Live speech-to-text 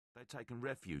They'd taken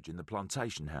refuge in the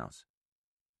plantation house.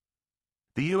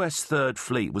 The US Third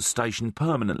Fleet was stationed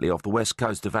permanently off the west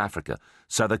coast of Africa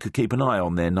so they could keep an eye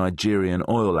on their Nigerian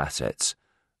oil assets,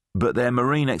 but their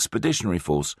Marine Expeditionary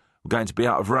Force were going to be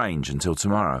out of range until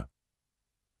tomorrow.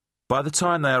 By the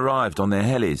time they arrived on their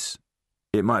helis,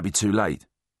 it might be too late.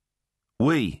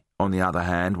 We, on the other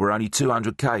hand, were only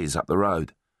 200 k's up the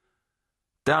road.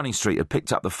 Downing Street had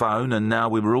picked up the phone, and now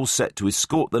we were all set to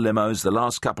escort the limos the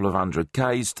last couple of 100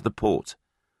 k's to the port.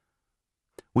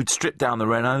 We'd stripped down the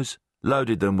Renaults,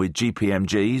 loaded them with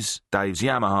GPMGs, Dave's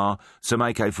Yamaha, some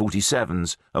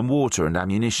AK-47s, and water and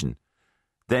ammunition,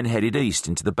 then headed east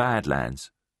into the Badlands,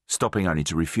 stopping only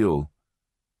to refuel.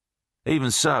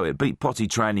 Even so, it beat potty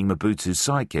training Mobutu's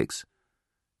sidekicks.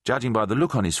 Judging by the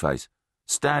look on his face,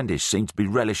 Standish seemed to be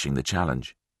relishing the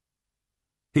challenge.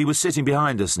 He was sitting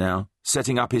behind us now,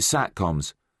 setting up his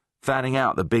satcoms, fanning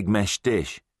out the big mesh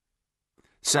dish.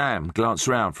 Sam glanced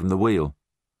round from the wheel.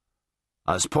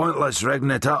 "It's pointless rigging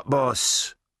it up,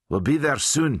 boss. We'll be there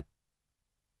soon."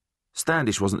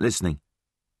 Standish wasn't listening.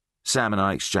 Sam and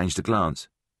I exchanged a glance.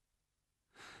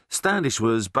 Standish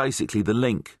was basically the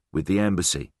link with the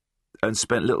embassy, and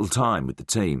spent little time with the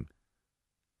team.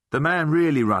 The man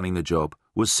really running the job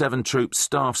was 7 Troop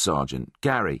Staff Sergeant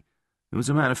Gary, who was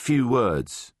a man of few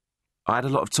words. I had a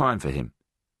lot of time for him.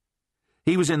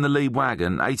 He was in the lead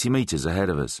wagon 80 metres ahead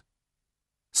of us.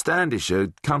 Standish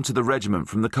had come to the regiment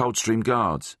from the Coldstream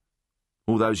Guards.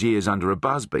 All those years under a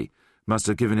Busby must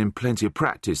have given him plenty of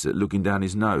practice at looking down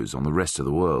his nose on the rest of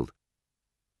the world.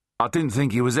 I didn't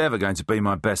think he was ever going to be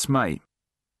my best mate.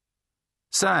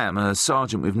 Sam, a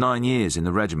sergeant with 9 years in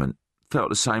the regiment, felt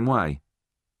the same way.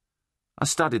 I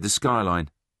studied the skyline.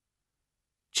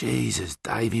 "Jesus,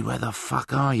 Davy, where the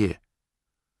fuck are you?"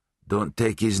 "Don't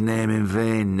take his name in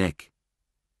vain, Nick."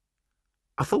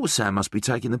 I thought Sam must be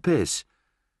taking the piss,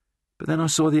 but then I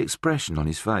saw the expression on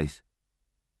his face.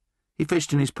 He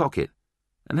fished in his pocket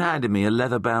and handed me a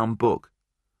leather-bound book.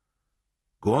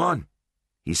 "Go on,"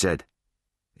 he said.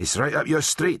 "It's right up your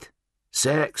street.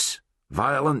 Sex,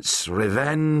 violence,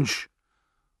 revenge,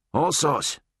 all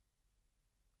sorts."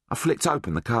 I flicked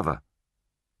open the cover.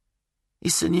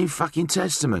 "It's the New fucking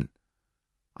Testament.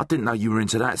 I didn't know you were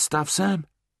into that stuff, Sam."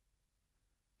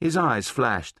 His eyes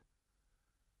flashed.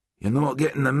 "You're not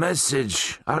getting the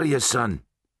message, are you, son?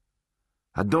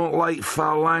 I don't like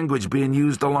foul language being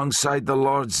used alongside the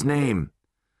Lord's name.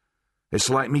 It's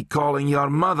like me calling your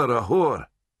mother a whore."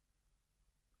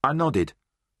 I nodded,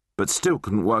 but still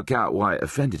couldn't work out why it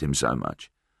offended him so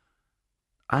much.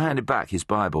 I handed back his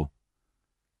Bible.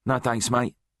 "No thanks,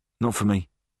 mate. Not for me."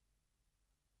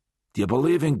 "Do you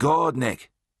believe in God, Nick?"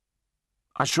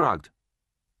 I shrugged.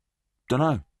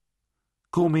 "Dunno.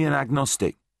 Call me an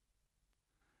agnostic."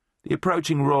 The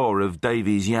approaching roar of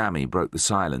Davy's Yammy broke the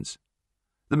silence.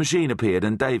 The machine appeared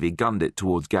and Davy gunned it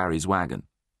towards Gary's wagon.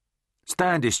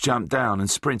 Standish jumped down and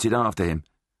sprinted after him.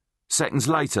 Seconds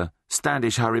later,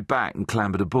 Standish hurried back and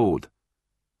clambered aboard.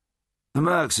 "The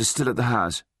Mercs are still at the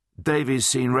house. Davy's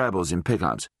seen rebels in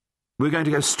pickups. We're going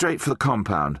to go straight for the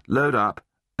compound, load up,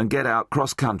 and get out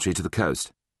cross-country to the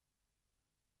coast."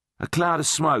 A cloud of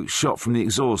smoke shot from the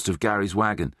exhaust of Gary's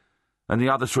wagon, and the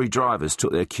other 3 drivers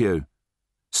took their cue.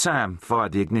 Sam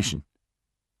fired the ignition.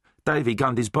 Davy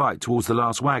gunned his bike towards the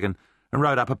last wagon and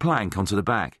rode up a plank onto the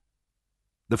back.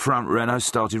 The front Renault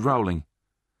started rolling.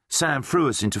 Sam threw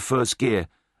us into first gear,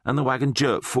 and the wagon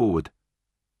jerked forward.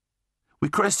 We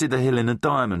crested the hill in a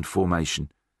diamond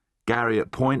formation, Gary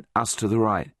at point, us to the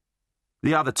right.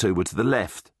 The other 2 were to the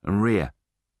left and rear.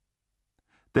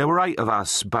 There were 8 of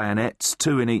us bayonets,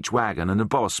 2 in each wagon, and the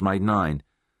boss made 9.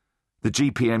 The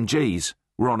GPMGs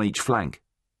were on each flank.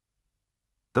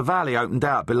 The valley opened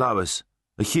out below us,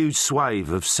 a huge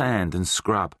swathe of sand and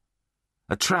scrub.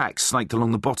 A track snaked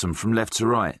along the bottom from left to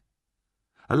right.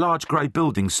 A large grey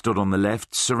building stood on the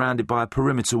left, surrounded by a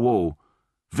perimeter wall.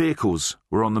 Vehicles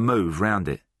were on the move round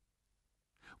it.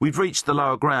 We'd reached the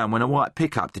lower ground when a white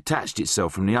pickup detached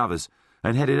itself from the others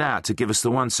and headed out to give us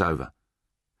the once-over.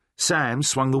 Sam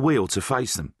swung the wheel to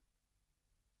face them.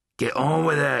 "Get on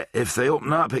with it. If they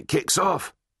open up, it kicks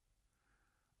off."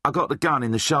 I got the gun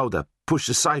in the shoulder, pushed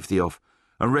the safety off,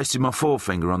 and rested my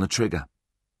forefinger on the trigger.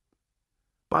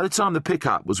 By the time the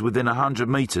pickup was within 100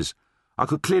 metres, I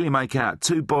could clearly make out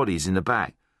 2 bodies in the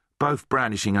back, both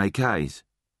brandishing AKs.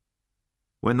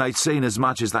 When they'd seen as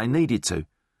much as they needed to,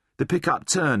 the pickup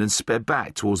turned and sped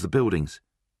back towards the buildings.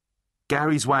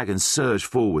 Gary's wagon surged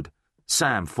forward.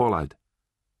 Sam followed.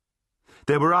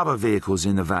 There were other vehicles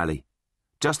in the valley.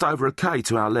 Just over a K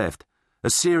to our left, a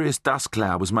serious dust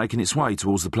cloud was making its way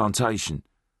towards the plantation.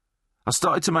 I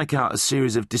started to make out a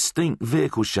series of distinct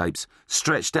vehicle shapes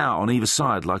stretched out on either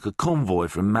side like a convoy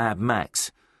from Mad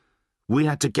Max. We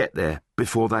had to get there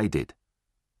before they did.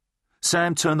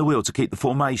 Sam turned the wheel to keep the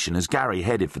formation as Gary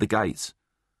headed for the gates.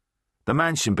 The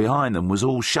mansion behind them was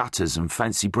all shutters and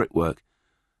fancy brickwork,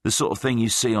 the sort of thing you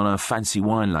see on a fancy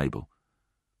wine label.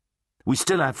 We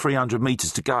still had 300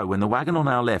 metres to go when the wagon on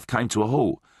our left came to a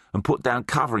halt and put down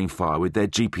covering fire with their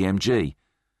GPMG.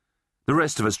 The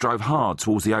rest of us drove hard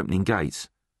towards the opening gates.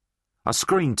 I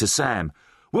screamed to Sam,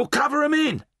 "We'll cover 'em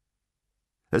in!"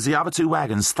 As the other two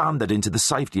wagons thundered into the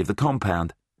safety of the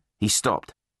compound, he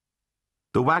stopped.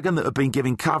 The wagon that had been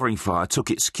giving covering fire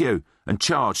took its cue and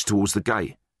charged towards the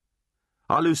gate.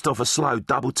 I loosed off a slow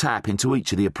double tap into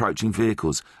each of the approaching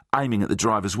vehicles, aiming at the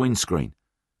driver's windscreen.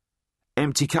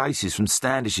 Empty cases from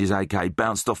Standish's AK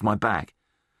bounced off my back.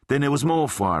 Then there was more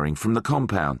firing from the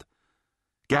compound.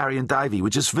 Gary and Davy were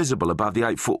just visible above the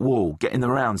 8-foot wall, getting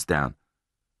the rounds down.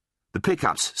 The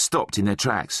pickups stopped in their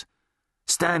tracks.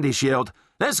 Standish yelled,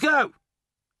 "Let's go!"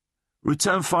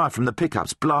 Return fire from the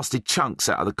pickups blasted chunks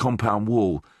out of the compound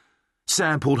wall.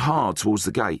 Sam pulled hard towards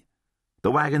the gate.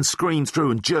 The wagon screamed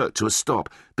through and jerked to a stop.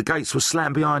 The gates were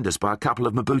slammed behind us by a couple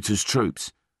of Mobutu's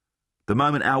troops. The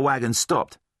moment our wagon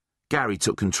stopped, Gary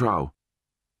took control.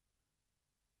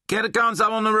 "Get the guns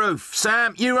up on the roof.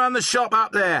 Sam, you run the shop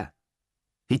up there."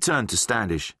 He turned to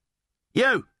Standish.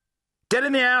 "You, get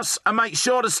in the house and make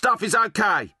sure the stuff is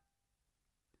okay."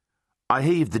 I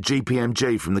heaved the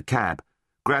GPMG from the cab,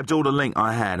 grabbed all the link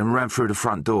I had and ran through the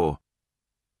front door.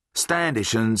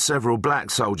 Standish and several black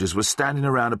soldiers were standing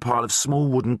around a pile of small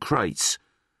wooden crates.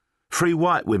 3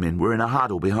 white women were in a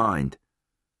huddle behind.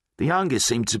 The youngest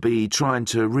seemed to be trying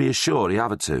to reassure the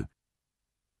other two.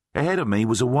 Ahead of me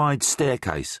was a wide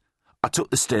staircase. I took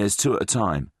the stairs 2 at a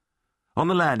time. On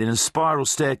the landing, a spiral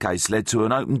staircase led to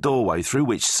an open doorway through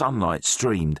which sunlight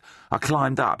streamed. I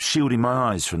climbed up, shielding my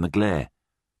eyes from the glare.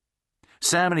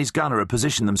 Sam and his gunner had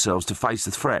positioned themselves to face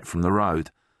the threat from the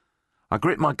road. I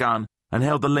gripped my gun and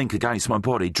held the link against my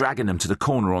body, dragging them to the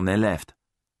corner on their left.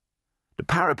 The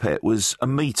parapet was a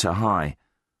metre high.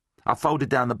 I folded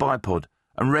down the bipod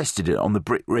and rested it on the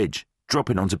brick ridge,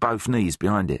 dropping onto both knees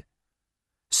behind it.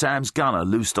 Sam's gunner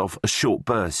loosed off a short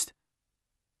burst.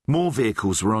 More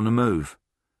vehicles were on the move.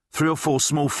 3 or 4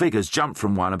 small figures jumped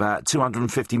from one about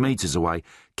 250 metres away,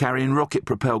 carrying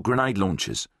rocket-propelled grenade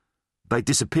launchers. They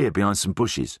disappeared behind some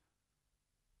bushes.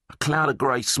 A cloud of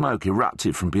grey smoke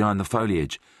erupted from behind the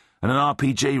foliage, and an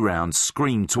RPG round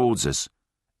screamed towards us.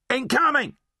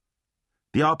 "Incoming!"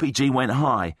 The RPG went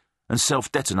high and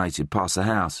self-detonated past the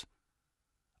house.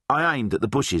 I aimed at the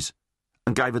bushes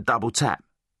and gave a double tap,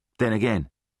 then again.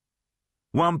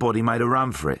 One body made a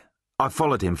run for it. I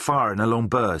followed him, firing a long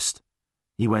burst.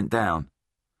 He went down.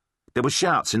 There were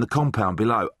shouts in the compound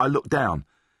below. I looked down.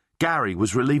 Gary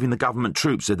was relieving the government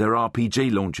troops of their RPG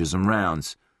launchers and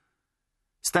rounds.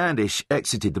 Standish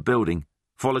exited the building,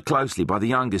 followed closely by the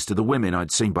youngest of the women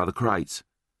I'd seen by the crates.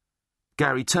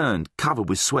 Gary turned, covered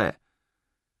with sweat.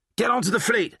 "Get onto the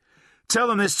fleet! Tell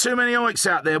them there's too many oiks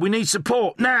out there. We need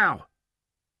support, now!"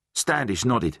 Standish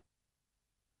nodded.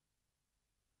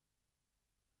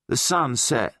 The sun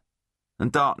set,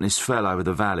 and darkness fell over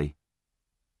the valley.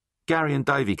 Gary and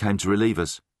Davy came to relieve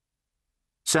us.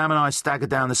 Sam and I staggered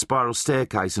down the spiral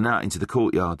staircase and out into the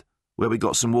courtyard, where we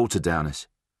got some water down us.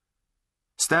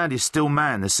 Standish still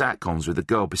manned the satcoms with the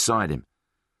girl beside him.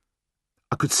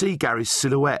 I could see Gary's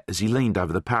silhouette as he leaned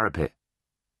over the parapet.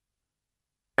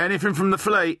 "Anything from the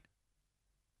fleet?"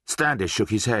 Standish shook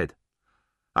his head.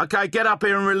 "OK, get up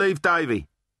here and relieve Davy."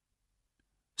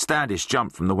 Standish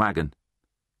jumped from the wagon.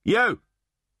 "You!"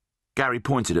 Gary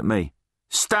pointed at me.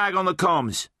 "Stag on the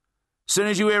comms. Soon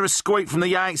as you hear a squeak from the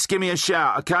Yanks, give me a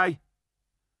shout, OK?"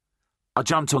 I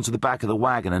jumped onto the back of the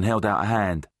wagon and held out a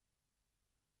hand.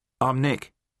 "I'm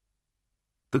Nick."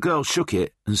 The girl shook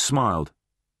it and smiled.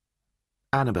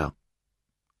 "Annabelle."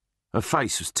 Her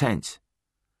face was tense.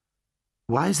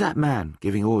 "Why is that man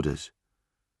giving orders?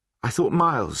 I thought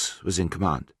Miles was in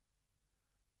command."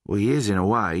 "Well, he is in a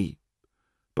way,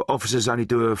 but officers only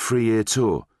do a 3-year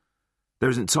tour. There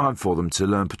isn't time for them to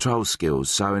learn patrol skills,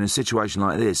 so in a situation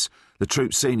like this, the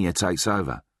troop senior takes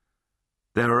over.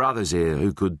 There are others here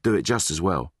who could do it just as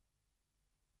well."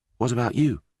 "What about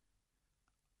you?"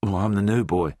 "Well, I'm the new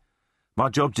boy. My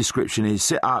job description is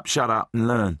sit up, shut up, and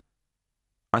learn."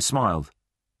 I smiled.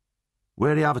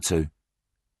 "Where are the other two?"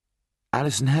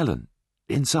 "Alice and Helen,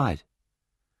 inside."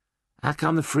 "How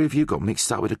come the 3 of you got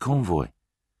mixed up with a convoy?"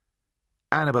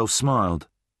 Annabelle smiled.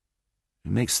 "It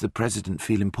makes the president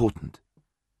feel important.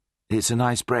 It's a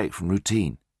nice break from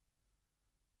routine."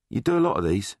 "You do a lot of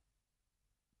these?"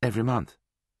 "Every month."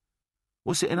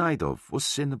 What's it in aid of?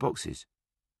 What's in the boxes?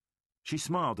 She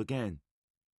smiled again.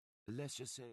 Let's just say...